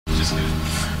just good.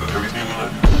 Everything that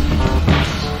I do,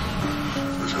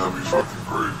 it's gotta be fucking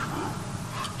crazy, bro.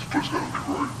 This place gotta be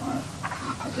right, bro.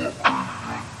 Can't come up crazy,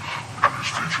 man.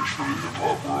 These features for the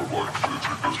hip-hop world, like, they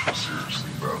take that shit seriously,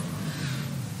 man.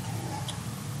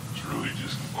 It's really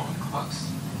just on clutch.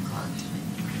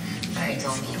 Hey,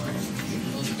 told me you need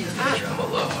to do it. I'm a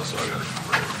lover, so I gotta be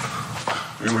real.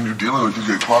 I mean, when you're dealing with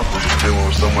DJ Clock, you're dealing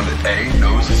with someone that A,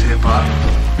 knows his hip-hop.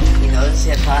 He knows his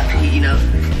hip-hop, you know,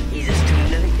 he's a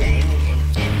student of the game,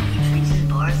 and he treats his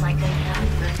bars like a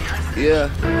good. Yeah,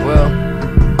 well,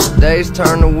 days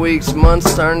turn to weeks,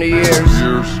 months turn to years.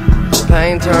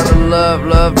 Pain turn to love,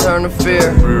 love turn to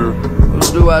fear. Who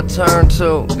do I turn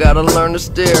to? Gotta learn to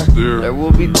steer. There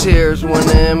will be tears when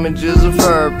the images of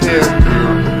her appear.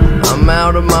 I'm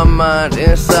out of my mind,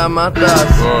 inside my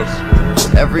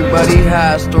thoughts. Everybody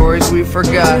has stories we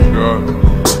forgot.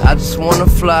 I just wanna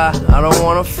fly, I don't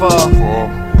wanna fall.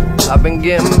 I've been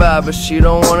getting by, but she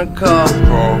don't wanna call.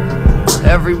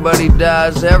 Everybody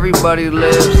dies, everybody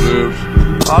lives.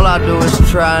 All I do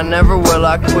is try, never will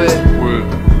I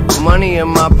quit. Money in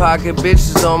my pocket,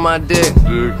 bitches on my dick.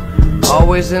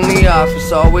 Always in the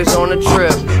office, always on a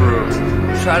trip.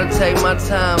 Try to take my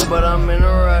time, but I'm in a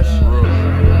rush.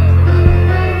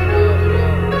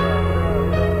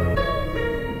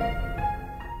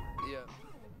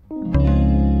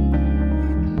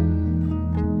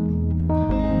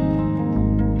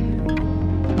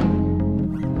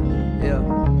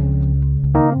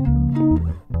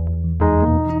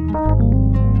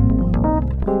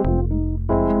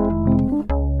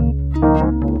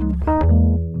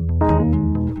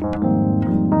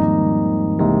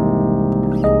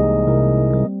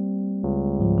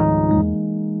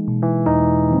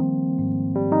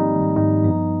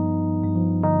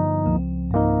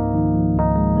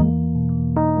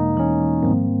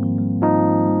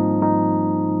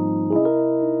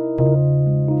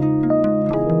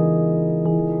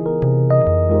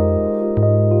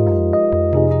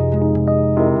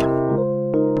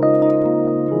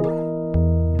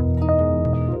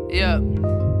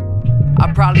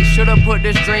 I probably should've put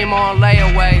this dream on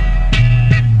layaway.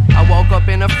 I woke up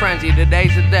in a frenzy,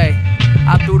 today's the day.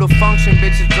 I threw the function,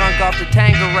 bitches drunk off the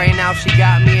Tanqueray. Now she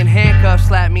got me in handcuffs,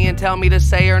 slap me and tell me to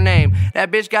say her name.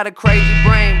 That bitch got a crazy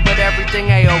brain, but everything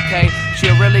A-okay. She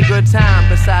a really good time,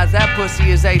 besides that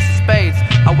pussy is ace of spades.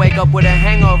 I wake up with a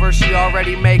hangover, she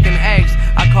already making eggs.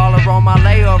 I call her on my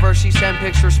layover, she send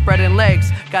pictures spreading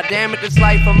legs. God damn it, this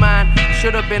life of mine,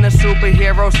 should've been a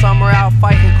superhero, somewhere out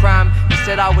fighting crime.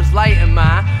 Instead I was lighting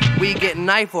mine, we getting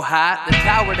knifle hot, the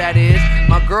tower that is.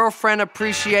 My girlfriend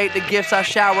appreciate the gifts I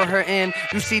shower her in.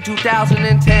 You see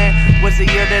 2010 was the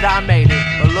year that I made it,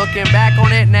 but looking back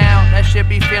on it now, that shit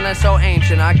be feeling so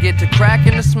ancient. I get to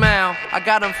cracking the smile, I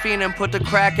got them fiending, put the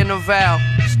crack in the valve.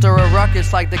 Stir a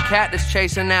ruckus like the cat that's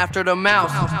chasing after the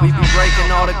mouse. We be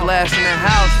breaking all the glass in the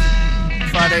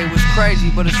house. Friday was crazy,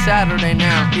 but it's Saturday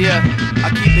now. Yeah, I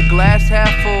keep the glass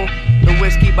half full, the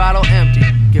whiskey bottle empty.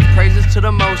 Give praises to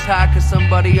the Most High, cause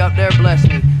somebody up there blessed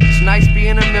me. It's nice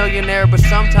being a millionaire, but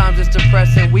sometimes it's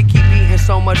depressing. We keep eating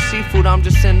so much seafood, I'm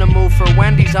just in the mood for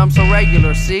Wendy's, I'm so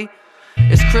regular, see?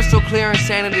 It's crystal clear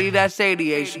insanity, that's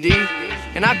ADHD.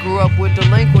 And I grew up with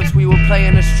delinquents, we would play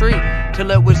in the street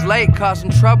till it was late, causing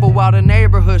trouble while the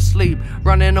neighborhood sleep,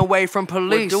 running away from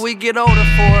police. What do we get older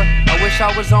for? I wish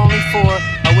I was only 4.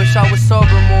 I wish I was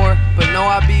sober more, but no,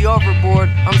 I be overboard.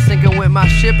 I'm sinking with my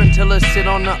ship until it sit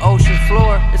on the ocean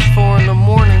floor. It's 4 in the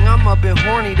morning, I'm up and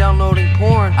horny downloading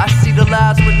porn. I see the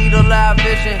lies but need a live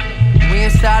vision. We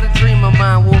inside a dream of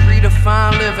mine, we'll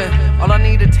redefine living. All I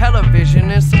need is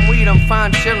television and some weed, I'm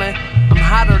fine chillin'. I'm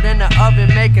hotter than the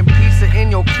oven, making pizza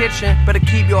in your kitchen. Better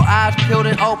keep your eyes peeled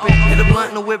and open. Hit a blunt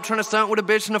in the whip, tryna stunt with a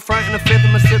bitch in the front. In the fifth,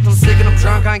 I'm a sip, I'm sick and I'm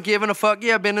drunk. I ain't giving a fuck,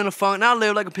 yeah, I've been in the funk. Now I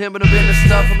live like a pimp in a business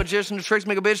stuff. A magician, the tricks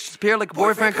make a bitch disappear like a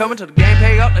boyfriend coming to the game,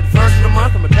 pay up like the first of the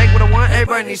month. I'ma take what I want,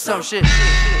 everybody needs some shit.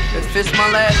 If it's my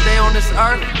last day on this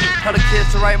earth, tell the kids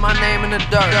to write my name in the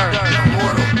dirt.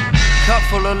 Immortal. Cup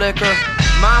full of liquor,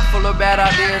 mind full of bad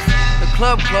ideas. The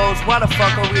club closed, why the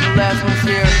fuck are we the last ones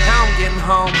here? Now I'm getting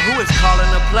home, who is calling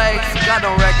the place? God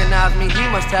don't recognize me, he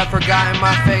must have forgotten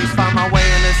my face. Find my way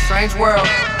in this strange world,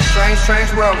 strange, strange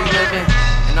world we live in.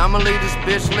 And I'ma leave this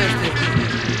bitch lifted.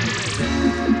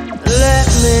 Let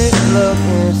me look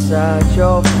inside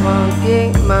your funky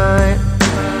mind.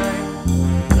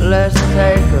 Let's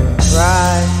take a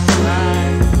ride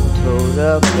to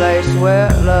the place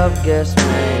where love gets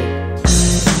made.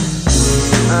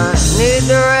 I need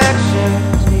direction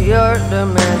to your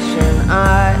dimension.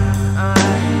 I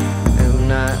am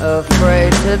not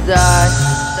afraid to die,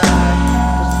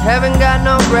 cause heaven got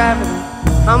no gravity.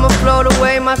 I'ma float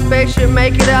away my spaceship,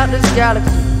 make it out this galaxy.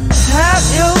 Have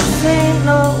you seen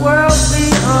the world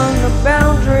beyond the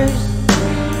boundaries?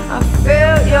 I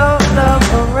feel your love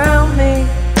around me.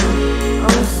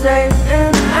 I'm safe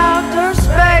in outer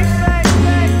space,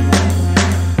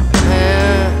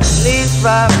 and these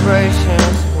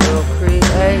vibrations will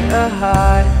create a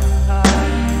high.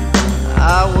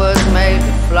 I was made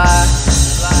to fly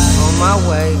on my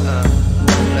way up.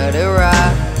 Let it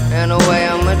ride, and away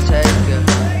I'ma take you.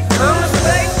 I'm a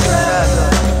space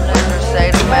traveler. Wizards say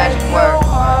the magic word.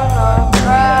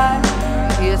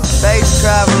 He a space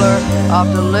traveler. Off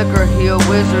the liquor, he a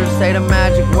wizard. Say the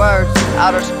magic words.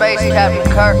 Outer space, Captain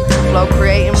Kirk. Flow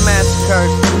creating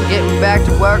massacres. Getting back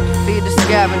to work to feed the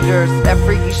scavengers. That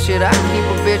freaky shit, I keep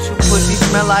a bitch who pussy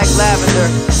smell like lavender.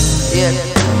 Yeah,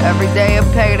 every day a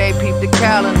payday, peep the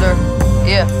calendar.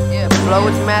 Yeah, flow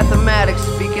is mathematics,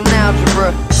 speaking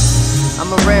algebra.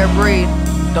 I'm a rare breed,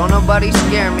 don't nobody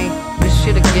scare me. This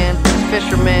shit again, it's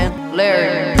Fisherman,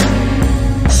 Larry.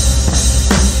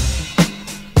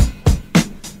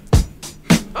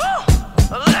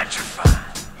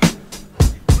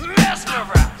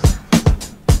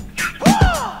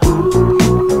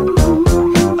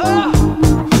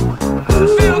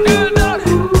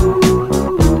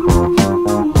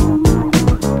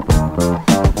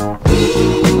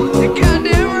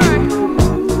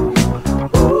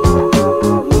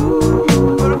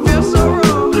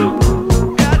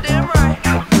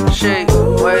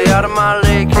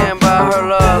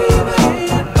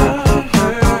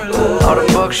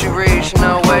 She reads, she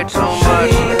know way too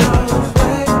much.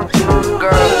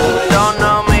 Girl, you don't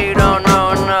know me, you don't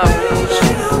know enough.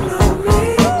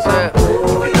 Say,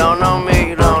 if you don't know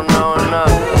me, you don't know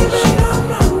enough.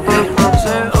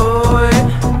 Say, ooh,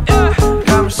 yeah.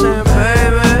 Got me saying,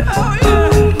 baby,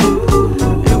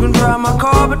 you can drive my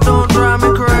car, but don't drive me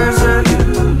crazy.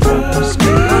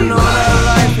 I know that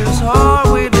life is hard,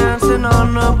 we dancing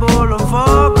on the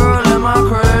boulevard. Girl, am I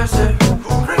crazy?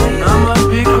 I must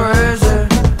be crazy.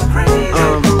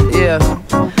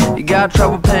 Got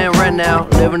trouble paying rent now.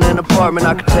 Living in an apartment,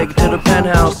 I could take it to the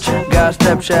penthouse. Got a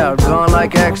stepchild, gone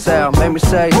like exile. Made me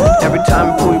say, every time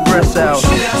you pull your breasts out.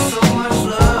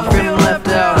 I'm feeling left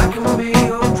out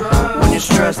when you're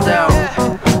stressed out.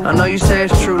 I know you say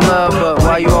it's true love, but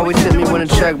why you always hit me when a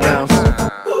check bounce?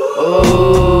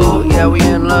 Oh, yeah, we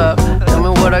in love. Tell me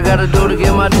what I gotta do to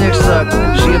get my dick sucked.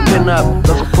 She a pin up,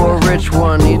 looking for a rich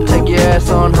one. Need to take your ass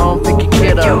on home, pick your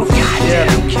kid up. Yeah,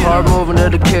 hard moving to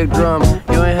the kick drum.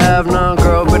 You ain't have none,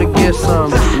 girl, better get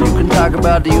some. You can talk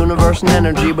about the universe and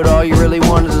energy, but all you really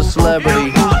want is a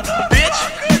celebrity.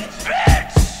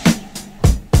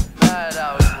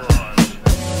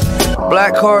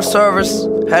 Black car service,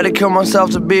 had to kill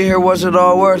myself to be here, was it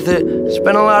all worth it?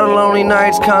 Spent a lot of lonely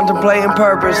nights contemplating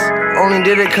purpose. Only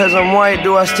did it cause I'm white,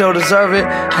 do I still deserve it?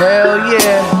 Hell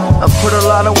yeah, I put a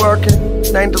lot of work in,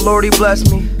 thank the Lord he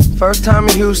blessed me. First time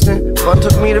in Houston, fun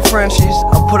took me to Frenchies.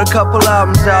 I put a couple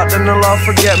albums out, then they'll all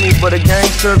forget me. But a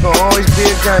gangster gon' always be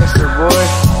a gangster, boy.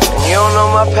 And you don't know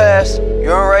my past,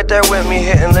 you ain't right there with me,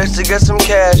 hitting licks to get some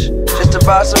cash, just to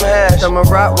buy some hash. I'm a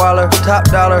Rottweiler, top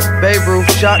dollar, Babe Ruth,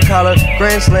 shot collar,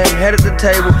 Grand Slam, head at the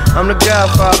table. I'm the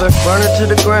Godfather, burning to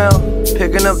the ground,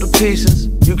 picking up the pieces.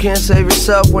 You can't save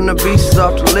yourself when the beast is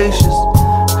off the leashes.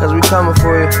 Cause we coming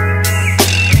for you.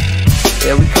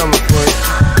 Yeah, we coming for you.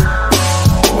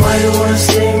 Why you wanna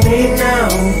see me now?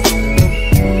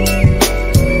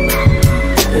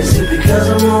 Is it because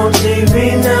I'm on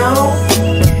TV now?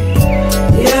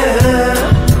 Yeah,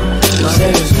 my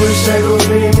niggas wish they could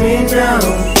be me now.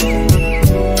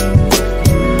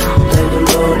 Thank the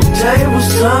Lord the table's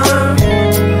turned,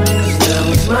 cause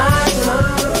now it's my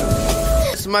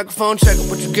turn. It's a microphone checker,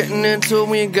 what you getting into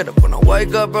when you get up? When I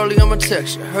wake up early, I'ma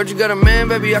text you. Heard you got a man,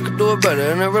 baby, I could do it better.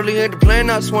 And I really ain't the plan,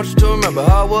 I just want you to remember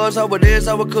how it was, how it is,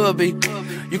 how it could be.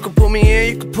 You can pull me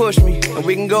in, you can push me, and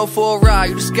we can go for a ride.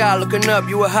 You the sky looking up,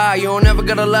 you a high. You don't ever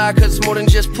gotta lie, cause it's more than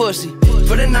just pussy.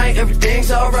 For the night,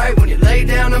 everything's alright. When you lay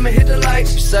down, I'ma hit the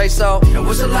lights. You say so, and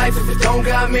what's a life if it don't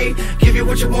got me? Give you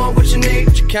what you want, what you need,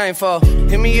 what you came for.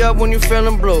 Hit me up when you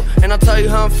feeling blue, and I'll tell you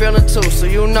how I'm feeling too, so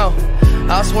you know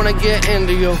I just wanna get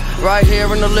into you, right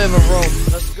here in the living room.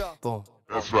 Let's go. Boom.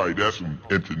 That's right, that's some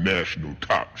international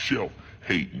top shelf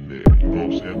hating there. You know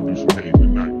what I'm saying? Do some hating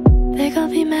tonight. They gon'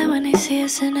 be mad when they see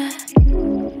us in it.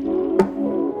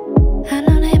 I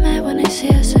know they mad when they see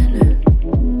us in it.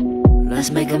 Let's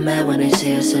make them mad when they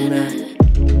see us in it.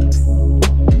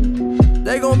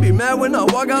 They gon' be mad when I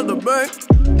walk out the bank.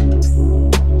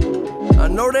 I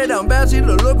know they down bad, see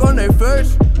the look on their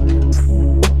face.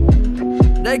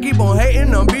 They keep on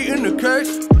hating, I'm beating the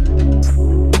case.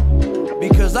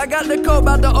 Because I got the code,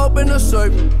 about to open the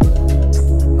safe.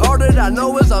 All that I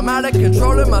know is I'm out of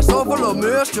control and my soul full of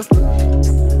mischief.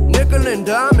 Nickel and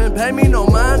diamond, pay me no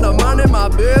mind, I'm minding my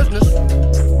business.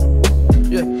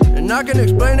 Yeah, and I can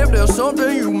explain if there's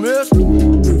something you missed.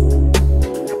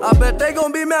 I bet they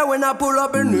gon' be mad when I pull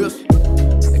up in this.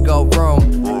 It go wrong,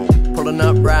 pulling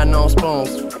up, riding on spoons.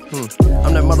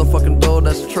 I'm that motherfucking dude,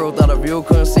 that's the truth. Out of view,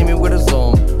 couldn't see me with a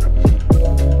zoom.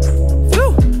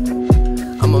 Phew.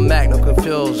 I'm a Mac, no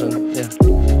confusion, yeah.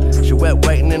 She wet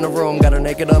waiting in the room, got her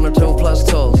naked on her 2+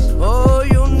 toes. Oh,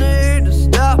 you need to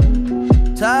stop.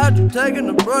 Tired, you taking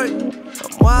a break. I'm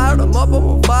wired, I'm up, I'm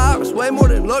on fire. It's way more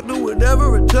than luck, do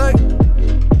whatever it takes.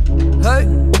 Hey,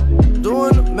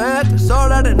 doing the math, that's all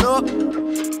that ain't up.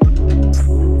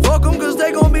 Fuck them, cause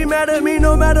they gon' be mad at me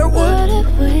no matter what.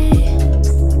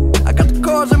 I got the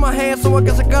cards in my hand, so I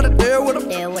guess I gotta deal with them.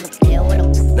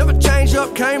 Never changed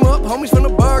up, came up, homies from the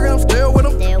burger, I'm still with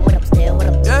them.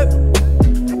 Yep.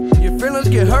 Your feelings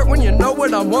get hurt when you know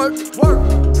what I'm worth.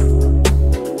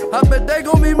 I bet they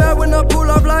gon' be mad when I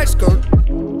pull up like skirt.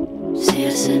 See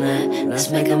us in that, let's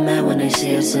make them mad when they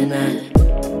see us in that.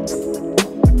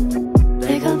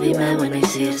 They gon' be mad when they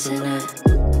see us in that.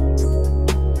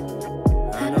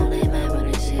 I know they mad when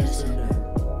they see us in that.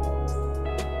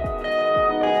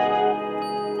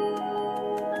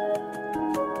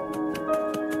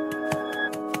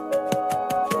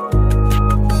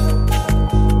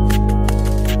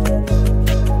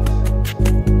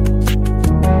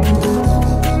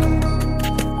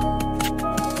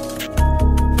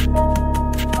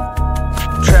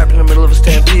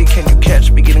 Can you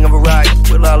catch beginning of a riot?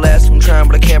 Will I last? I'm trying,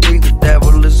 but I can't breathe. The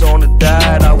devil is on the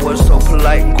diet. I was so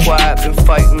polite and quiet, been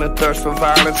fighting the thirst for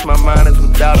violence. My mind is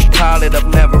without a pilot. I've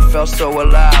never felt so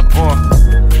alive.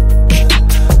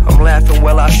 I'm laughing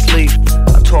while I sleep.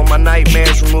 I told my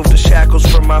nightmares remove the shackles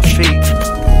from my feet.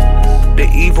 The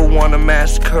evil wanna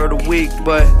massacre the weak,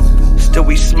 but still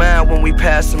we smile when we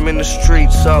pass them in the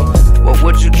street. So what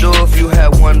would you do if you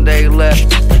had one day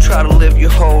left? Try to live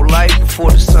your whole life before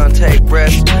the sun take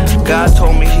rest. God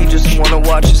told me he just wanna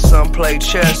watch his son play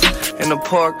chess in the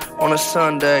park on a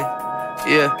Sunday.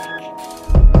 Yeah.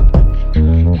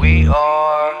 We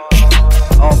are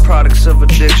all products of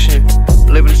addiction,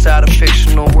 live inside a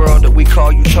fictional world that we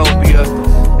call utopia.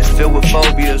 It's filled with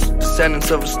phobias, descendants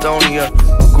of Estonia,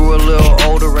 who grew a little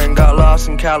older and got lost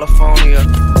in California.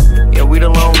 Yeah, we the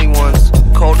lonely ones,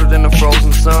 colder than the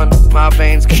frozen sun. My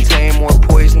veins contain more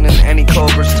poison than any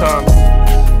cobra's tongue.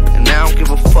 And I don't give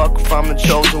a fuck if I'm the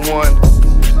chosen one,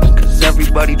 cause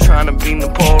everybody trying to be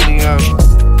Napoleon.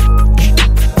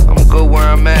 I'm good where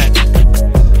I'm at,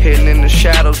 hidden in the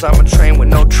shadows. I'm a train with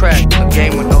no track, a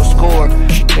game with no score.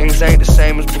 Things ain't the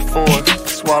same as before.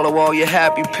 Swallow all your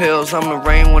happy pills, I'm the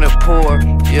rain when it pour.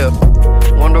 Yeah,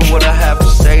 wonder what I have to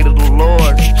say to the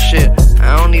Lord. Shit,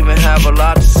 I don't even have a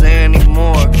lot to say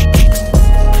anymore.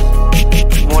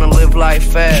 You wanna live life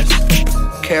fast,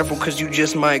 careful cause you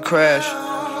just might crash.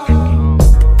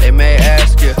 They may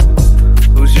ask you,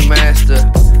 who's your master?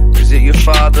 Is it your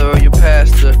father or your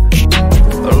pastor?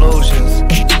 Illusions,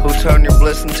 who turn your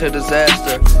bliss into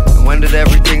disaster? And when did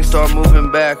everything start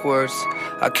moving backwards?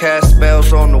 I cast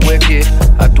spells on the wicked,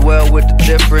 I dwell with the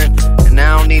different. And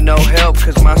I don't need no help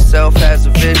cause myself has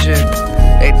a vision.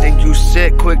 They think you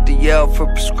sick, quick to yell for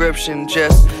prescription.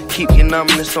 Just keep your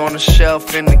numbness on the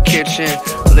shelf in the kitchen.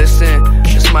 Listen,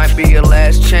 this might be your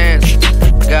last chance.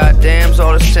 God damns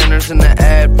all the sinners in the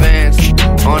advance.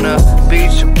 On a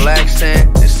beach of black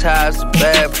sand, this high's a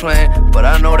bad plan, but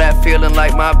I know that feeling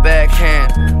like my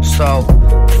backhand. So,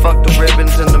 fuck the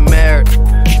ribbons and the merit.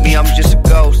 Me, I'm just a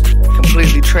ghost,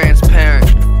 completely transparent.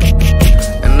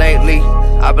 And lately,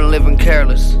 I've been living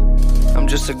careless. I'm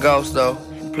just a ghost though,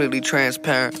 completely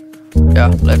transparent.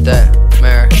 Yeah, let that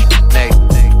marinate.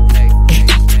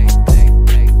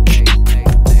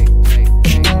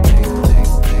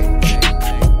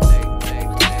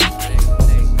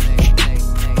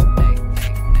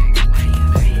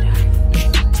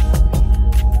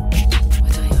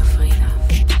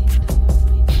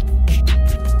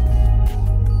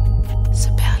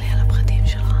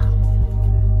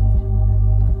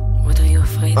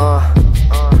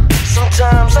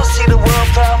 Sometimes I see the world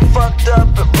for how fucked up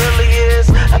it really is.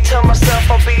 I tell myself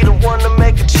I'll be the one to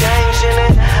make a change in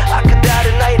it. I could die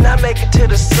tonight and I make it to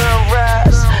the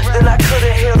sunrise. Then I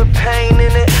couldn't heal the pain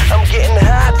in it. I'm getting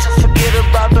high to forget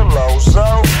about the lows,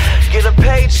 so get a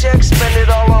paycheck, spend it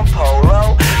all on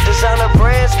polo. Designer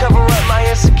brands cover up my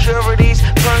insecurities.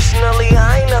 Personally,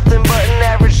 I ain't nothing but an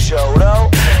average Joe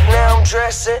though. Now I'm dressed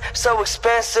stressing, so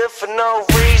expensive for no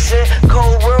reason.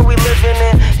 Cold world we living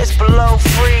in, it's below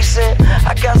freezing.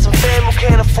 I got some fam who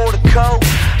can't afford a coat,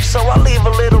 so I leave a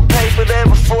little paper there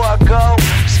before I go.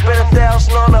 Spend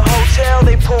 $1,000 on a hotel,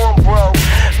 they pouring broke.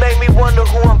 Make me wonder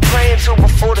who I'm praying to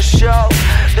before the show.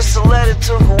 This a letter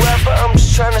to whoever, I'm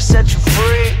just trying to set you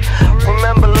free.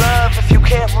 Remember love if you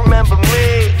can't remember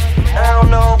me. I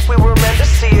don't know if we were meant to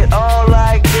see it all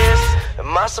like this.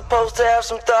 Am I supposed to have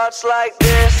some thoughts like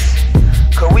this?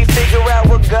 Could we figure out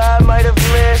what God might have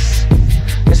missed?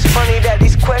 It's funny that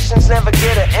these questions never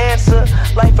get an answer.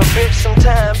 Life a bitch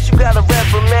sometimes, you gotta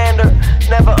reprimand her.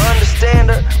 Never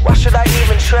understand her, why should I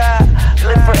even try?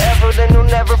 Live forever, then you'll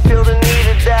never feel the need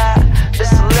to die.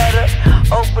 This a letter,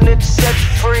 open it to set you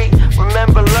free.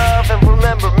 Remember love and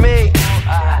remember me.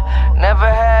 I never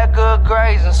had good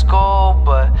grades in school,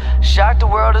 but shock the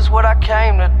world is what I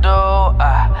came to do.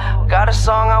 I got a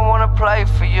song I wanna play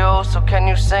for you, so can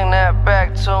you sing that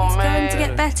back to me? It's going to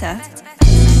get better.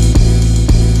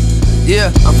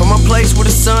 Yeah, I'm from a place where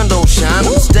the sun don't shine.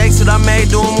 The mistakes that I made,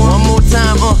 do them one more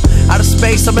time. Out of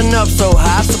space, I've been up so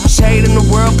high. So much hate in the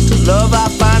world, but the love I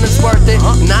find is worth it.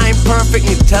 And I ain't perfect,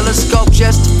 need a telescope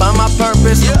just to find my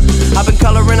purpose. I've been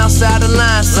coloring outside the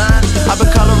lines. I've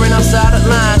been coloring outside the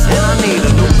lines. And I need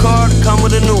a new car to come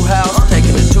with a new house.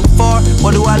 Taking it too far,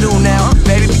 what do I do now?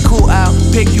 Baby, be cool out,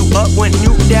 pick you up when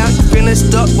you down. You feeling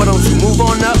stuck, why don't you move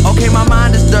on up? Okay, my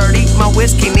mind is dirty, my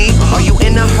whiskey neat. Are you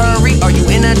in a hurry? Are you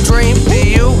in a dream?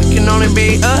 Be you, it can only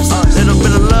be us. Little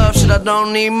bit of love, shit, I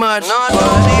don't need much. No, I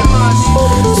don't need much.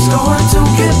 It's going to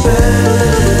get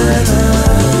better.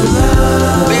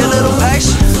 Be a little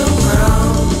patient.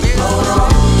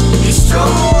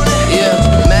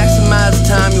 Yeah, maximize the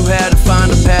time you had to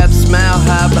find a path to smile,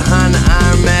 hide behind the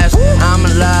iron mask. I'm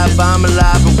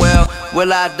alive and well.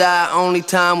 Will I die? Only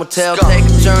time will tell. Take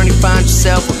a journey, find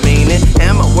yourself a meaning.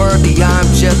 Am I worthy? I'm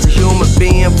just a human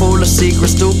being, full of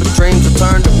secrets, stupid dreams will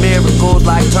turn to miracles,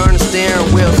 like turning steering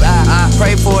wheels. I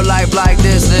pray for a life like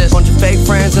this. Bunch of fake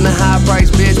friends and a high price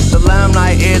bitch, but the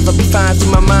limelight is I'll be fine to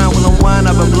my mind when I'm wine.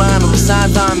 I've been blind on the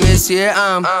signs I miss. Yeah,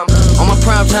 I'm on my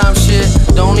prime time shit.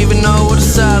 Don't even know what the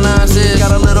sidelines is.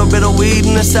 Got a little bit of weed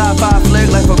in the sci-fi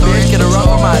flick, like a bitch get her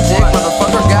off my dick,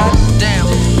 motherfucker. Goddamn.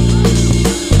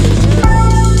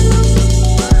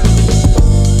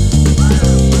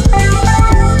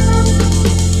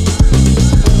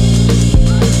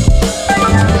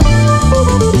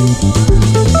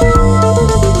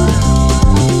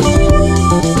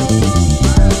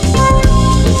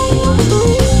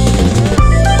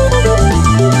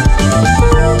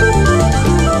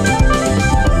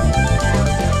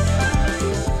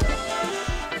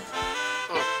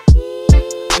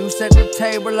 Set the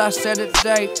table, I set a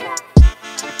date.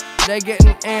 They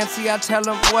getting antsy, I tell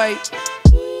them wait.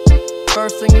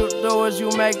 First thing you do is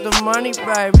you make the money,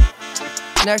 baby.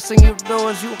 Next thing you do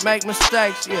is you make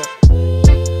mistakes, yeah.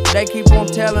 They keep on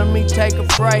telling me take a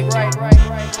break,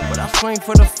 but I swing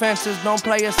for the fences, don't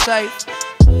play it safe.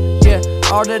 Yeah,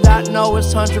 all that I know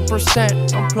is 100%.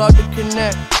 Unplug the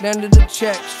connect, then to the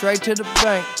check, straight to the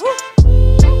bank.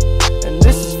 And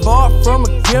this is far from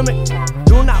a gimmick.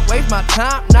 Do not waste my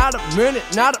time, not a minute,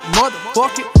 not a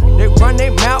motherfucker. They run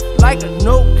their mouth like a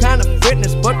new kind of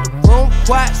fitness, but the room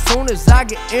quiet soon as I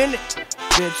get in it.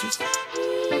 Bitches,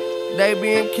 they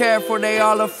being careful, they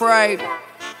all afraid,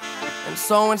 and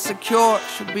so insecure,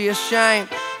 should be ashamed.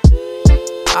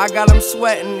 I got them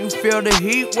sweating, you feel the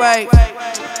heat wave.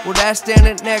 Well, that's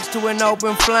standing next to an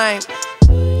open flame.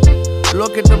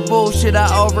 Look at the bullshit I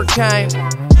overcame.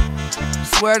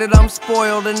 Swear that I'm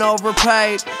spoiled and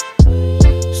overpaid.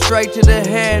 Straight to the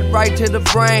head, right to the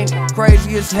brain.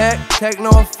 Crazy as heck, take no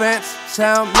offense,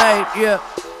 sound made, yeah.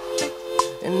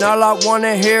 And all I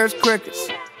wanna hear is crickets.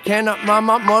 Can I mind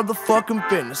my motherfucking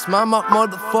business? Mind my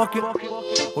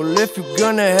motherfucking. Well, if you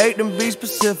gonna hate, then be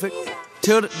specific.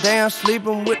 Till the day I'm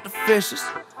sleeping with the fishes,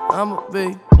 I'ma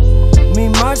be me,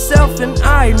 myself, and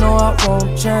I know I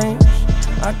won't change.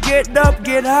 I get up,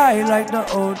 get high like the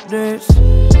old days.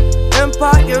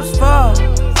 Empires fall,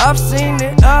 I've seen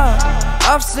it all.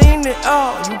 I've seen it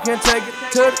all. You can take it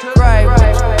to the grave.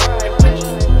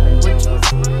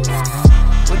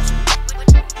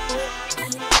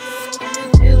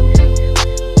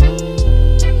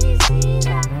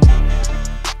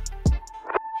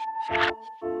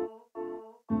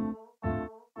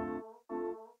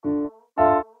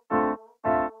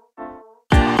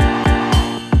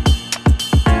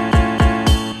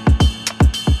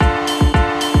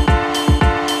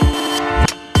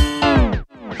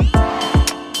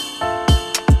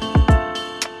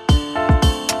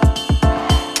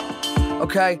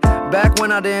 Okay, Back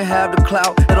when I didn't have the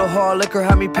clout, little hard liquor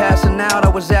had me passing out. I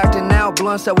was acting out,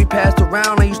 blunts that we passed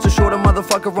around. I used to short a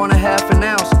motherfucker on a half an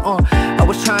ounce. I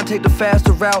was trying to take the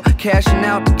faster route, cashing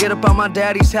out to get up out my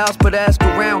daddy's house. But ask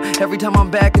around, every time I'm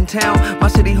back in town, my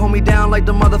city hold me down like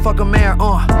the motherfucking mayor.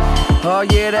 Oh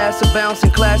yeah, that's a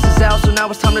bouncing class is out, so now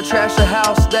it's time to trash the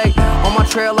house. Stay on my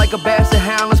trail like a basset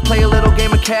hound. Let's play a little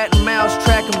game of cat and mouse,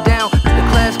 track him down. The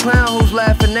class clown who's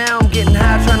laughing now, I'm getting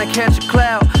high trying to catch a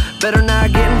cloud. Better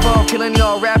not get involved, killing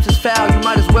y'all raps is foul. You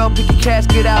might as well pick your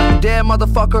casket out, you dead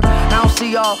motherfucker. I don't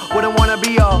see y'all, wouldn't wanna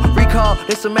be y'all. Recall,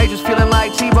 this some majors feeling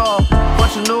like T-ball.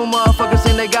 Bunch of new motherfuckers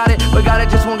think they got it, but got it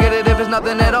just won't get it if it's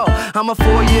nothing at all. I'm a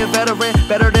 4-year veteran,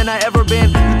 better than I ever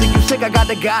been. You think you sick, I got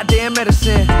the goddamn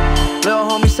medicine. Little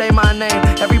homie say my name,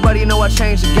 everybody know I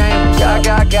changed the game.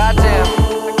 Goddamn.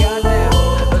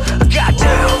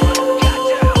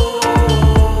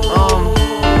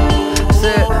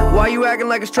 Why you acting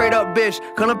like a straight up bitch?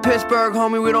 Come to Pittsburgh,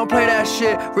 homie, we don't play that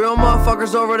shit. Real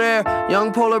motherfuckers over there.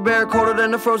 Young polar bear, colder than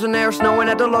the frozen air, snowing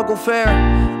at the local fair.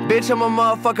 Bitch, I'm a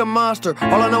motherfucking monster.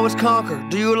 All I know is conquer.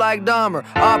 Do you like Dahmer?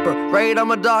 Opera, Raid,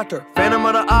 I'm a doctor. Phantom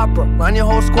of the opera, line your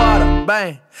whole squad up,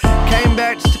 bang. Came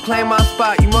back just to claim my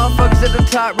spot. You motherfuckers at the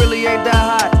top really ain't that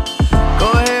hot.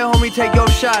 Go ahead, homie, take your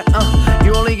shot.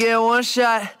 You only get one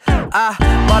shot. I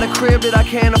bought a crib that I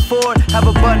can't afford. Have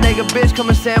a butt naked bitch come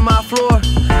and sand my floor.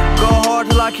 Go hard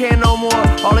till I can't no more.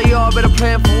 All of y'all better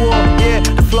plan for war. Yeah,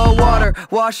 the flow water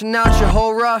washing out your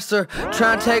whole roster.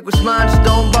 Try and take what's mine, just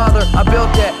don't bother. I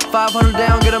built that 500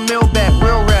 down, get a meal back.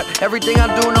 Real rap, everything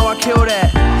I do, know I kill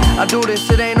that. I do this,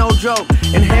 it ain't no joke.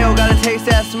 Inhale, gotta taste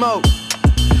that smoke.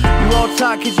 You all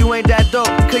talk cause you ain't that dope.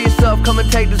 Kill yourself, come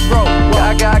and take this rope.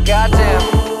 Goddamn.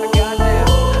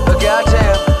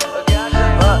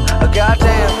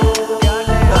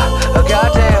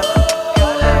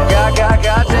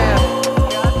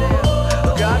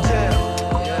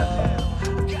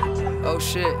 Oh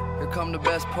shit, here come the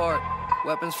best part.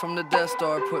 Weapons from the Death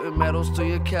Star, putting metals through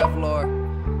your Kevlar.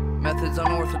 Methods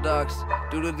unorthodox.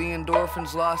 Due to the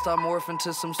endorphins lost, I morph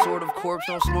into some sort of corpse.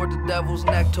 Don't snort the devil's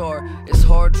nectar. It's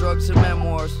hard drugs and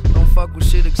memoirs. Don't fuck with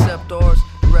shit except ours.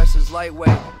 The rest is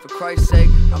lightweight. For Christ's sake,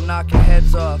 I'm knocking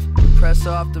heads off. Press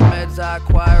off the meds I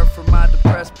acquire for my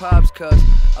depressed pops, cuz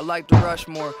I like to rush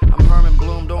more. I'm Herman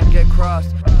Bloom, don't get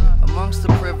crossed. Amongst the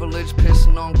privileged,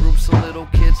 pissing on groups of little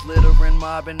kids, littering,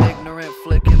 mobbing, ignorant,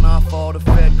 flicking off all the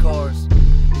Fed cars.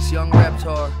 It's young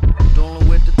Reptar, dueling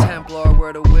with the Templar,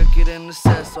 where the wicked and the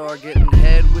cess are, getting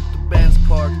head with the Benz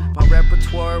parked. My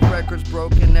repertoire of records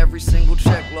broken, every single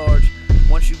check large.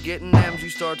 Once you get in M's, you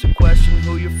start to question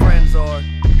who your friends are.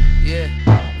 Yeah,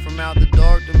 from out the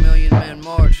dark, the million men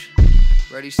march.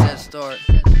 Ready, set, start.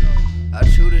 I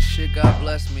chew this shit, God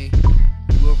bless me.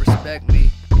 You will respect me.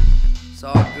 It's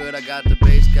all good, I got the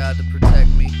bass god to protect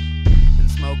me. Been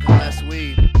smoking less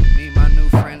weed, meet my new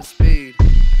friend Speed.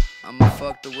 I'ma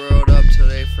fuck the world up till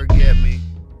they forget me.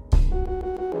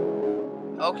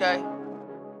 Okay.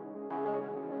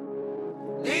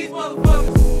 These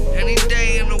motherfuckers. Any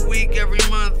day in the week, every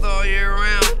month, all year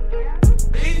round.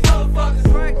 These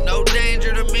motherfuckers, right? No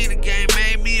danger to me, the game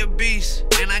made me a beast.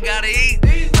 And I gotta eat.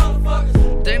 These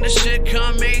motherfuckers. Think the shit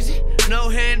come easy. No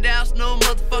handouts, no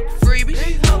motherfucking freebies.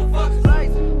 These motherfuckers, right?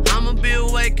 I'ma be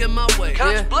awake in my way.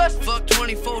 Yeah. Fuck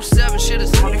 24/7, shit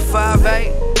is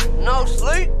 25/8. No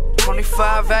sleep.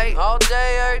 25/8. All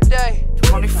day, every day.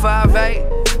 25/8.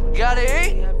 Gotta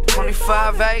eat.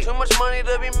 25/8. Too much money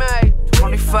to be made.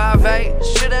 25/8.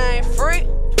 Shit ain't free.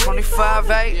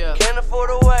 25/8. Yeah. Can't afford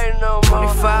to wait no more.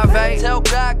 25/8. Tell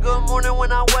God good morning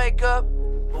when I wake up.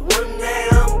 But one day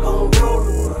I'm gon' rule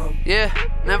the world. Yeah,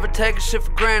 never take a shit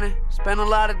for granted. Spent a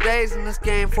lot of days in this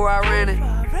game before I ran it.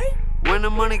 When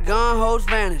the money gone, hoes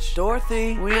vanish.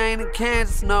 Dorothy, we ain't in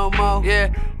Kansas no more. Yeah,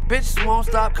 bitches won't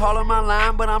stop calling my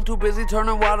line, but I'm too busy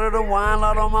turning water to wine.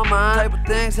 Lot on my mind. Type of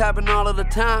things happen all of the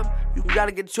time. You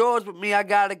gotta get yours, but me, I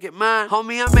gotta get mine.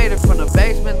 Homie, I made it from the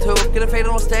basement too. Get a fade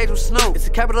on stage with Snoop. It's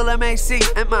a capital M-A-C,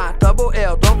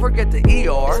 M-I-double-L. Don't forget the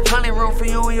E-R. There's plenty room for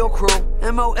you and your crew.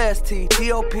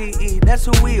 M-O-S-T-T-O-P-E, that's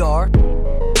who we are.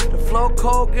 The flow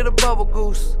cold, get a bubble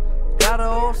goose. Got a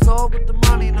old soul, but the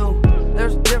money new.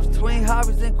 There's a difference between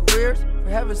hobbies and careers. For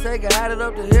heaven's sake, I had it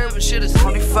up to here, but shit is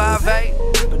 25/8.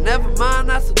 But never mind,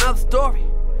 that's another story.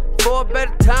 For a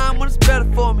better time when it's better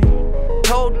for me.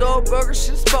 Cold dough burger,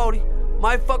 shit is 40.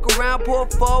 Might fuck around, pour a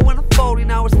 4 in a 40.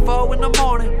 Now it's 4 in the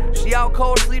morning. She out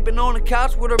cold, sleeping on the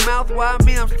couch with her mouth wide.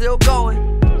 Me, I'm still going.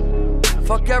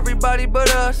 Fuck everybody but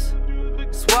us.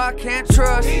 That's why I can't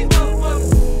trust.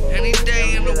 Any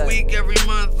day in the week, every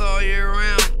month, all year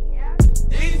round.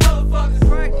 These motherfuckers,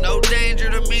 right? No danger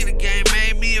to me, the game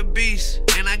made me a beast.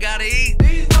 And I gotta eat.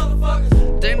 These motherfuckers.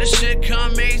 Think the shit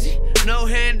come easy? No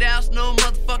handouts, no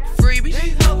motherfucking freebies.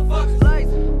 These motherfuckers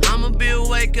lazy. I'ma be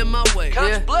awake in my way.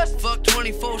 Yeah. Fuck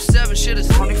 24/7, shit is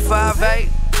 25/8.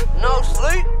 No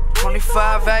sleep.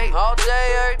 25/8. All day,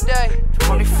 every day.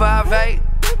 25/8.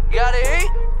 Gotta eat.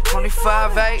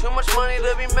 25/8. Too much money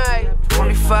to be made.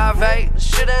 25/8. The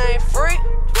shit ain't free.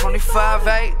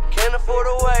 25/8. Can't afford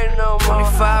to wait no more.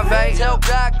 25/8. Tell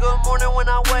God good morning when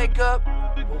I wake up.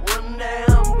 But one day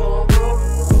I'm gon' go.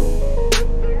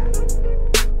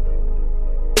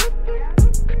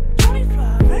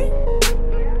 25/8.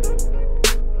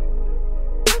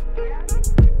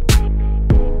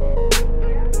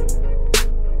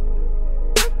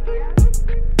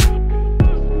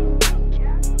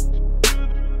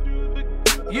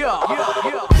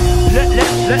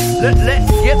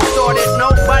 Let's get started.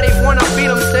 Nobody wanna be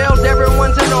themselves,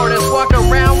 everyone's an artist. Walk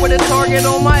around with a target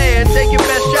on my head, take your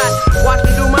best shot. Watch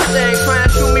me do my thing, try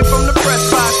and shoot me from the press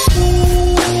box.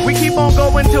 We keep on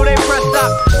going till they press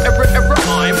stop. Every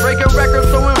I'm breaking records,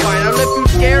 so vinyl. If you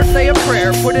scared, say a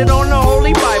prayer, put it on the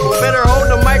Holy Bible. Better hold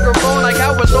the microphone like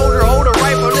I was older, hold a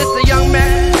rifle. It's a young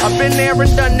man, I've been there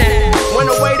and done that. Went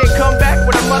away, they come back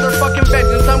with a motherfucking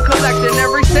vengeance. I'm collecting,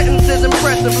 every sentence is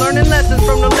impressive. Learning lessons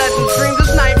from the legends, dreams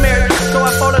is nightmares. So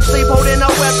I fall asleep holding a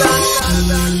weapon.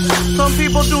 Some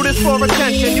people do this for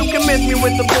attention. You can miss me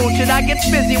with the bullshit. I get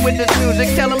busy with this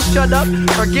music. Tell them shut up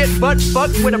or get butt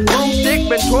fucked with a broomstick.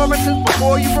 Been tormented since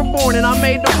before you were born, and I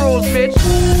made the rules, bitch.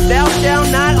 Thou shalt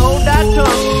not hold thy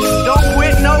tongue. Don't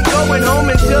quit, no going home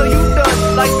until you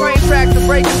done. Like train tracks are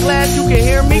breaking glass, you can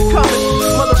hear me coming.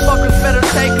 Motherfuckers better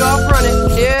take off running.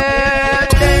 Yeah,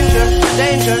 danger,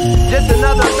 danger, just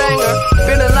another banger.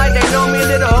 Feeling like they know me,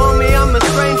 little homie, I'm a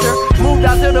stranger. Moved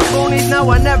out to the boonies, now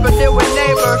I never deal with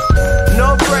neighbors.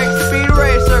 No brakes, speed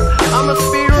racer, I'm a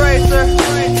speed racer.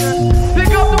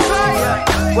 Pick up the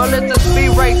pace. Well, it's a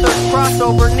speed racer,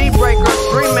 crossover, knee breaker,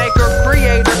 dream maker,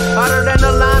 creator. Hotter than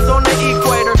the lines on the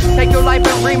equator. Take your life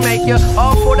and remake you,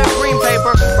 all for the green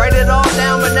paper. Write it all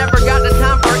down, but never got the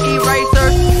time for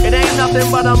erasers. It ain't nothing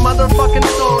but a motherfucking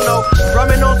sono.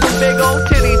 Drumming on some big old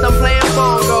titties, I'm playing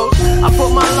bongos. I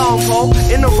put my long pole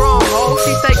in the wrong hole.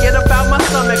 She say get up out my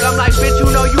stomach. I'm like, bitch, you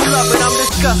know you love it. I'm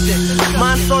disgusted.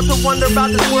 Mine starts to wonder about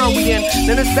this world we in.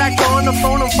 Then it's back on the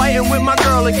phone, I'm fighting with my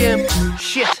girl again.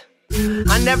 Shit.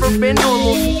 I never been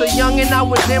normal since a youngin'. I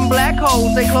was in black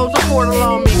holes. They closed a portal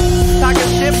on me. Talking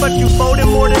shit, but you folded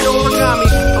more than origami.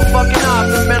 I'm fucking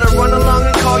awesome. Better run along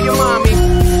and call your mommy.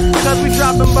 Cause we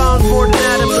dropping bombs more than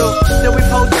Adam Blue. Then we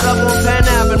posted up on Penn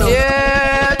Avenue.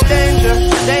 Yeah, danger,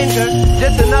 danger,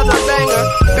 just another banger.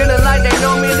 Feeling like they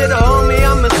know me, little homie,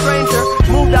 I'm a stranger.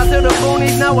 Moved out to the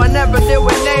boonies, now I never deal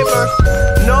with neighbors.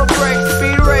 No brakes,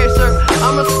 speed racer,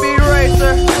 I'm a speed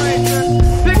racer.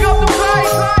 Pick up the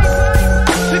pace,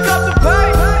 pick up the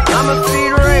pace. I'm a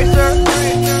speed racer.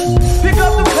 Pick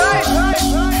up the pace,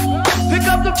 pick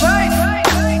up the pace.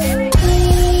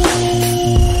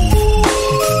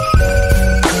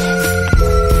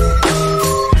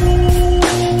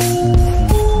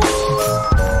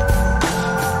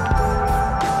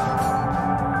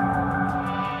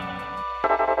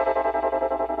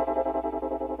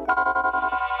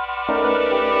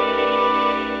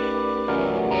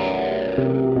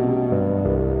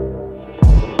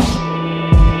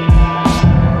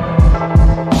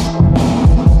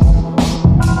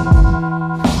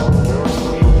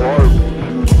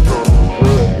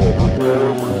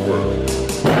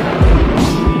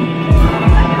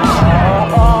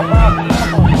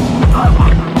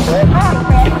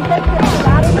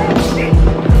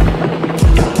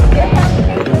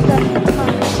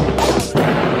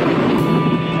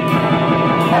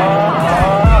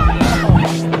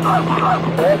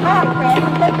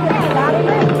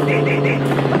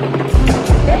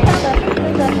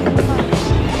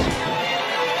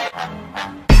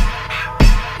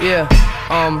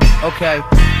 Okay,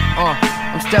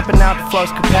 I'm stepping out the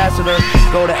flux capacitor.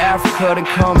 Go to Africa, then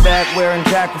come back wearing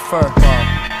jacket fur.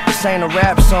 This ain't a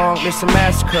rap song, this a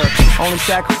massacre. Only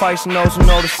sacrificing those who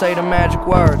know to say the magic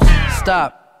words.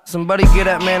 Stop, somebody get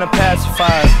that man a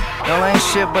pacifier. Y'all ain't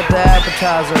shit but the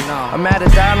appetizer. I'm at a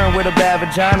diner with a bad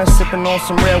vagina, sipping on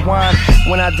some red wine.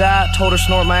 When I die, told her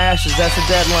snort my ashes, that's a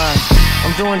deadline.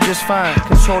 I'm doing just fine,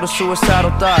 control the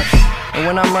suicidal thoughts. And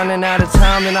when I'm running out of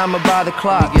time, then I'ma buy the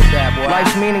clock. Get that, boy.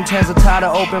 Life's meaning tends to tie to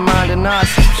open-minded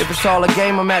knots. If it's all a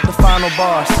game, I'm at the final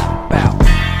boss. Bow.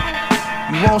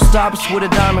 You won't stop us with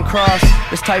a diamond cross.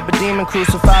 This type of demon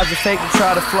crucifies the fake to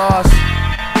try to floss.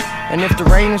 And if the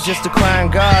rain is just the crying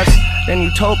gods, then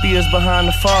utopia's behind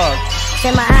the fog.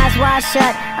 Set my eyes wide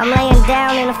shut, I'm laying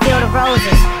down in a field of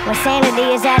roses. When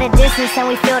sanity is at a distance and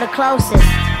we feel the closest.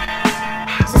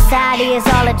 Society is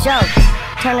all a joke.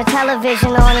 Turn the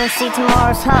television on and see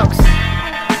tomorrow's hoax.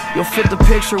 You'll fit the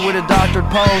picture with a doctored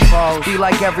pose. Just be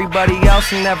like everybody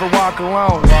else and never walk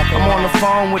alone. I'm on the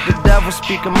phone with the devil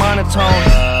speaking monotone.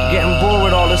 Getting bored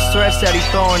with all the threats that he's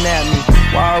throwing at me.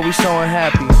 Why are we so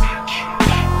unhappy?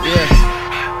 Yeah.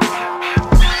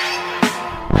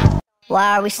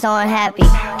 Why are we so unhappy?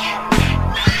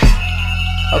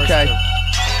 Okay.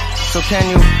 So can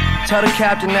you tell the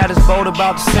captain that his boat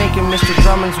about to sink and Mr.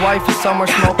 Drummond's wife is somewhere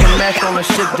smoking meth on the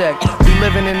ship deck? We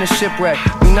living in the shipwreck,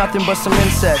 we nothing but some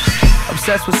insects.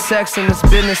 Obsessed with sex in this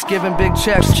business, giving big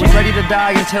checks. Was ready to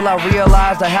die until I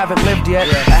realized I haven't lived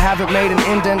yet. I haven't made an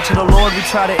indent to the Lord we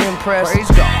try to impress. Praise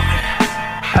God.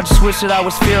 I just wish that I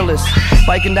was fearless.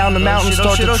 Biking down the mountain,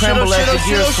 start to tremble as the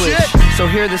gears switch. So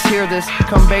hear this,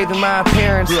 come bathe in my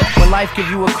appearance. When life give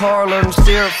you a car, learn to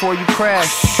steer it before you crash.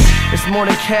 It's more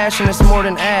than cash and it's more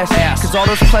than ass. Cause all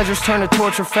those pleasures turn to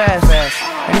torture fast.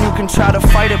 And you can try to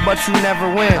fight it but you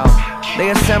never win. They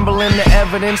assemble in the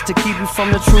evidence to keep you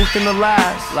from the truth and the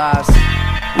lies.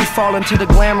 We fall into the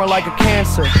glamour like a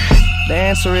cancer. The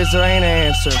answer is there ain't an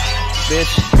answer.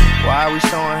 Bitch, why are we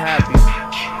so unhappy?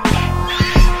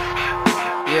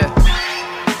 Yeah.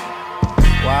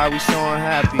 Why are we so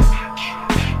unhappy?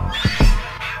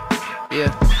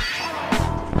 Yeah.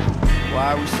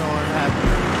 Why are we so unhappy?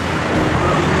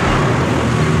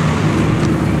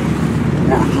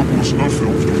 What a couple of snuff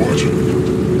films to watch.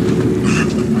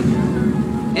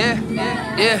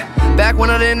 Yeah. Back when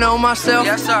I didn't know myself,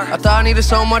 yes, sir. I thought I needed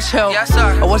so much help. Yes,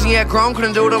 sir. I wasn't yet grown,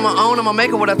 couldn't do it on my own. I'ma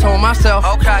make it what I told myself.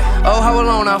 Okay. Oh, how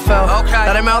alone I felt. Okay.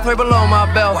 That mouth right below my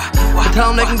belt. But tell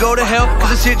them they can go to hell, cause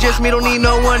this shit just me, don't need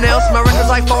no one else. My records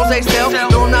like phones, they sell.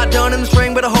 No, I'm not done in the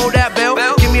string, better hold that belt.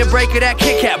 Give me a break of that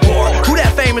Kit Kat board. Who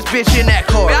that famous bitch in that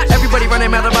car? Everybody run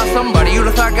their mouth about somebody. You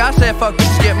the thought God said fuck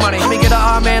bitches get money. Let me get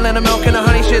a man, let the milk and the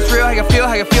honey. Shit's real, how you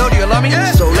feel, do you love me?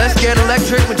 Yeah. So let's get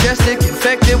electric, majestic,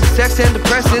 infected with sex and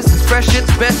depressants. It's fresh,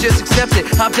 it's best, just accept it.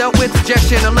 I've dealt with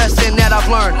rejection, a lesson that I've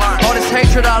learned. All this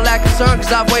hatred, I lack concern,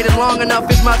 cause I've waited long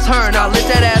enough, it's my turn. I'll lit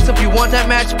that ass if you want that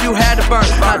match, if you had to burn.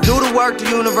 I do the work, the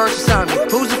universe assigned me.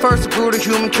 Who's the first to brew the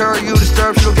human cure? You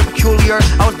disturbed, she'll get peculiar.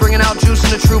 I was bringing out juice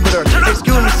in the troubadour.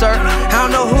 Excuse me, sir, I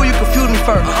don't know who you confused me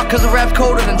for. Cause the rap's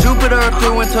colder than Jupiter.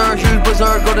 Through winter, huge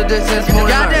blizzard, go the distance, moon and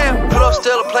goddamn, Pluto's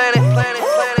still a planet.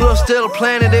 Pluto's still a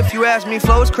planet, if you ask me.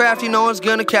 Flow is crafty, no one's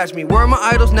gonna catch me. Where are my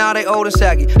idols now, they old and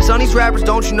saggy. Son, these rappers,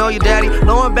 don't you know your daddy?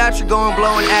 Low on battery, going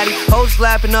blowing addy. Hoes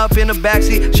slapping up in the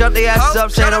backseat. Shut their asses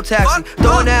up, say no taxi.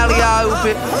 Throwing alley, I hoop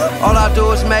it. All I do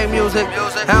is make music.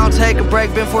 I don't take a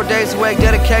break, been 4 days awake.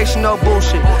 Dedication, no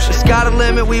bullshit. It's got a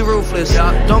limit, we ruthless.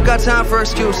 Don't got time for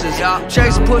excuses.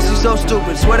 Chasing pussy so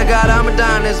stupid. Swear to God, I'ma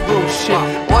die in this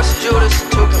bullshit. What's Judas?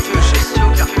 Too Confucius.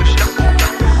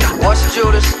 What's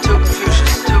Judas? Too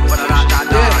Confucius.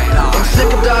 Yeah, I'm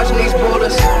sick of dodging these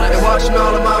bullets and watching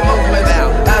all of my movements.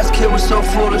 As a kid was so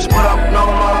foolish, but I'm no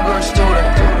longer a student.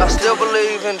 I still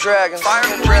believe in dragons. Fire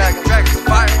and dragons.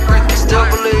 Fire. I still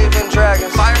believe in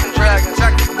dragons. Fire and dragons.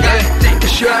 Yeah,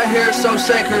 this shit right here is so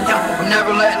sacred. I'm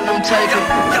never letting them take it.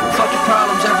 Fuck your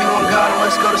problems, everyone got them.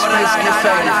 Let's go to space and get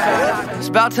faded. It's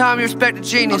about time you respect the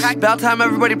genius. It's about time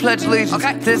everybody pledge allegiance.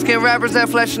 Thin-skinned rappers that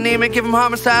flesh anemic, give them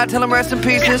homicide, tell them rest in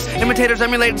pieces. Imitators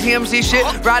emulating TMZ shit,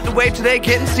 ride the wave till they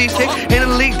getting seasick. In a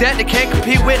league that they can't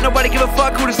compete with, nobody give a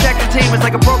fuck who the second team is.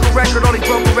 Like a broken record, all these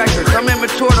broken records. I'm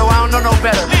immature though, I don't know no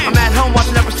better. I'm at home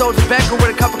watching episodes of Becker with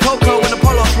a cup of cocoa and a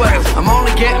polo sweater. I'm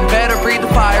only getting better, breathe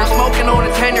the fire. Smoking on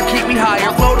a tenure, keep me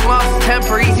higher. Floating lost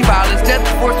temper, easy violence. Death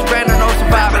before surrender, no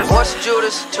survivors. What's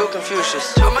Judas? Too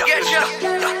Confucius. I'ma get ya.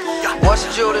 What's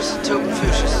Judas? Too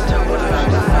Confucius.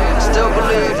 Still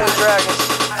believe in dragons.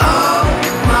 Oh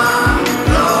my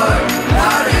Lord,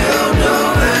 how do you do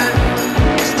it?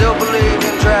 Still believe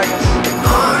in dragons.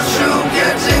 Aren't you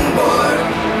getting bored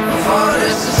of all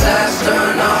this disaster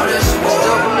and all this war?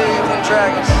 Still believe in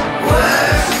dragons.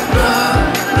 Where's the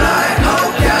light? Oh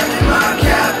Captain, my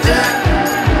Captain.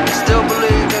 Still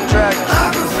believe in dragons. I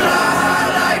can fly high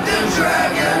like them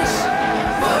dragons,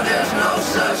 but there's no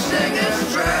such thing as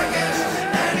dragons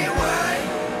anyway.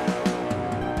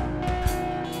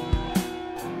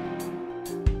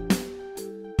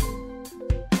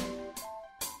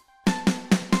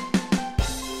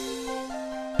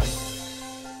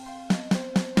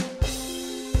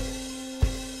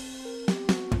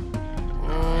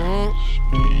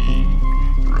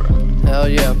 Hell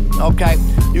yeah. Okay,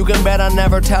 you can bet I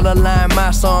never tell a lie in my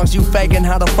songs. You faking,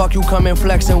 how the fuck you come in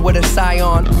flexing with a sigh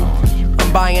on?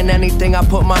 I'm buying anything I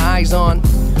put my eyes on.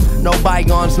 No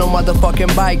bygones, no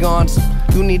motherfucking bygones.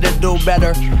 You need to do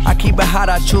better. I keep it hot,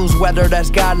 I choose weather, that's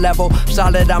God level.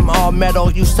 Solid, I'm all metal,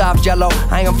 you soft jello.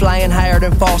 I am flying higher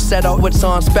than falsetto. What's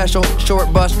on special?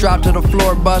 Short bus, drop to the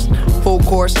floor bus. Full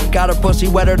course, got a pussy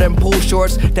wetter than pool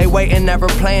shorts. They waiting, never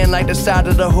playing like the side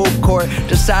of the hoop court.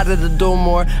 Decided to do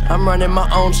more, I'm running my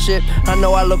own shit. I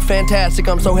know I look fantastic,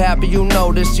 I'm so happy you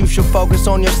know this. You should focus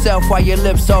on yourself while your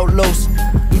lips so loose.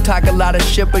 You talk a lot of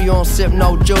shit but you don't sip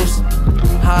no juice.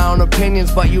 High on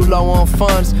opinions but you low on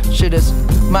funds. Shit is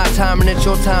my time and it's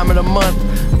your time of the month.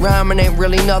 Rhyming ain't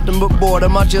really nothing but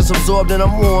boredom. I just absorbed and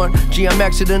I'm worn. Gee, I'm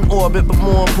exiting orbit, but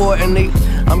more importantly,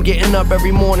 I'm getting up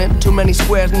every morning. Too many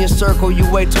squares in your circle, you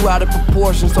way too out of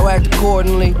proportion, so act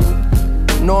accordingly.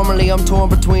 Normally I'm torn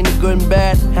between the good and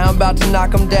bad. How I'm about to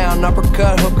knock them down,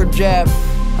 uppercut, hook or jab.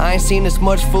 I ain't seen this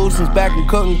much food since back in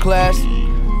cooking class.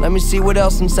 Let me see what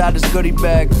else inside this goodie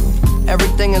bag.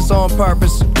 Everything is on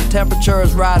purpose, the temperature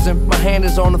is rising, my hand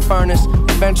is on the furnace.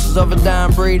 Adventures of a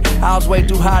dying breed, I was way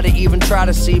too high to even try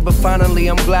to see. But finally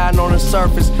I'm gliding on the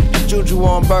surface, just juju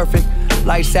on perfect.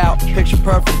 Lights out, picture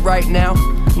perfect right now.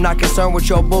 I'm not concerned with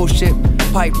your bullshit,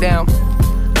 pipe down.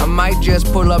 I might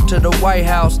just pull up to the White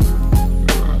House.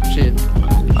 Shit,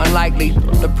 unlikely,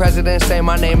 the president say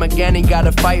my name again, he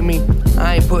gotta fight me.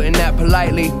 I ain't putting that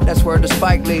politely, that's word to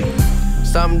Spike Lee.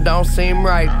 Something don't seem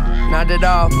right, not at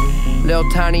all. Little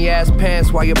tiny ass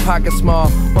pants while your pocket's small.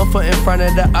 One foot in front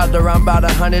of the other, I'm about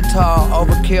 100 tall.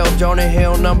 Overkill, Jonah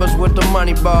Hill numbers with the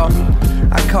money ball.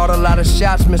 I caught a lot of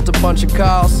shots, missed a bunch of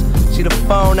calls. See the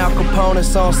phone, Al Capone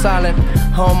is on silent.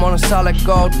 Home on a solid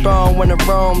gold throne. When in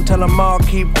Rome, tell them all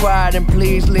keep quiet and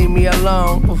please leave me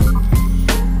alone. Oof.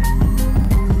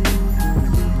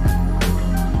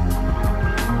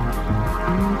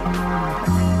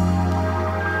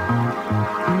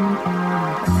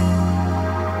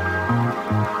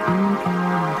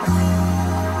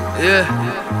 Yeah,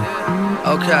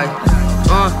 okay.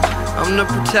 I'm the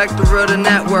protector of the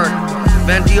network.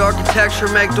 Invent the architecture,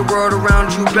 make the world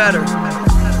around you better.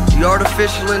 The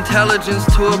artificial intelligence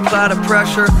to apply the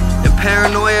pressure. And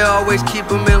paranoia always keep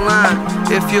them in line.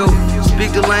 If you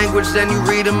speak the language, then you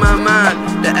read in my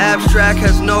mind. The abstract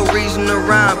has no reason to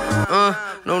rhyme.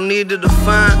 No need to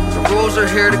define. The rules are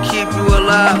here to keep you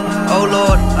alive. Oh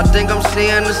Lord, I think I'm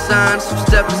seeing the signs. So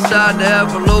step aside the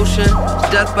evolution. It's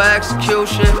death by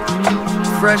execution.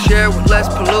 Fresh air with less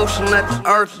pollution. Let the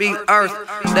earth be earth.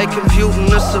 They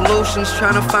computing the solutions,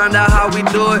 trying to find out how we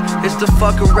do it. It's the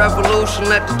fucking revolution.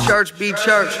 Let the church be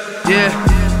church. Yeah,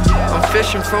 I'm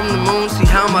fishing from the moon, see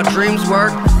how my dreams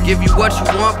work. Give you what you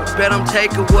want, but bet I'm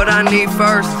taking what I need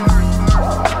first.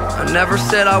 I never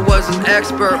said I was an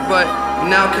expert, but I'm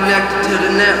now connected to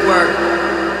the network.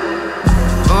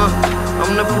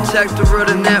 I'm the protector of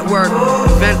the network.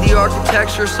 Invent the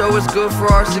architecture so it's good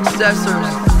for our successors.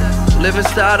 Live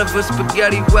inside of a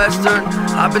spaghetti western.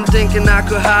 I've been thinking I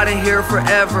could hide in here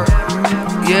forever.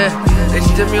 Yeah, they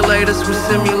stimulate us with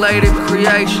simulated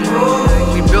creation.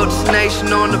 We built this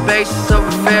nation on the basis of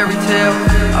a fairy tale.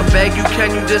 I beg you,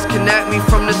 can you disconnect me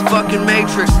from this fucking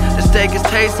matrix? The steak is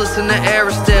tasteless and the air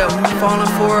is stale. Falling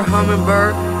for a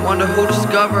hummingbird, wonder who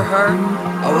discovered her.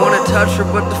 I wanna touch her,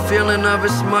 but the feeling of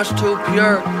it's much too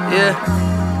pure. Yeah,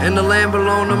 and the land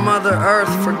belong to Mother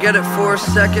Earth. Forget it for a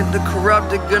second, the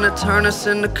corrupted gonna turn us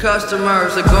into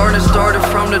customers. The garden started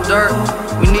from the dirt,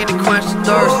 we need to quench the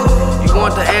thirst. You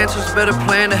want the answers, better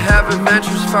plan to have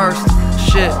adventures first.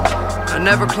 Shit, I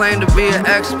never claimed to be an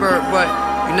expert, but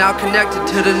you're now connected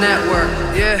to the network.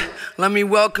 Yeah, let me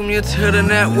welcome you to the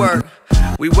network.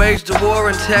 We waged a war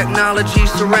and technology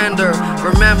surrender.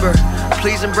 Remember,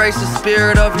 please embrace the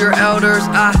spirit of your elders.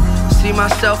 I see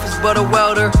myself as but a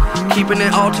welder, keeping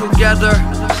it all together,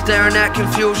 staring at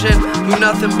confusion. You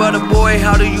nothing but a boy,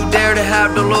 how do you dare to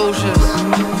have delusions?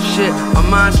 Shit, my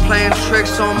mind's playing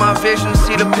tricks on my vision,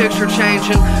 see the picture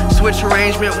changing. Switch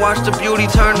arrangement, watch the beauty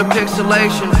turn to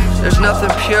pixelation. There's nothing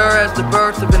pure as the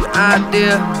birth of an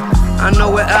idea. I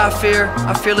know what I fear,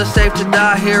 I feel it's safe to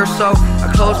die here. So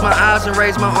I close my eyes and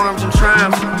raise my arms in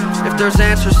triumph. If there's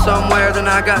answers somewhere, then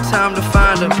I got time to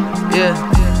find them. Yeah,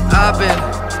 I've been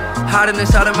hiding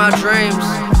inside of my dreams.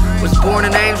 Was born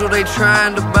an angel, they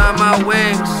trying to buy my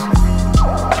wings.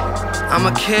 I'm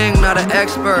a king, not an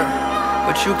expert,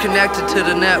 but you connected to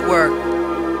the network.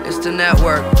 It's the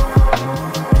network.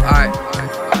 Alright.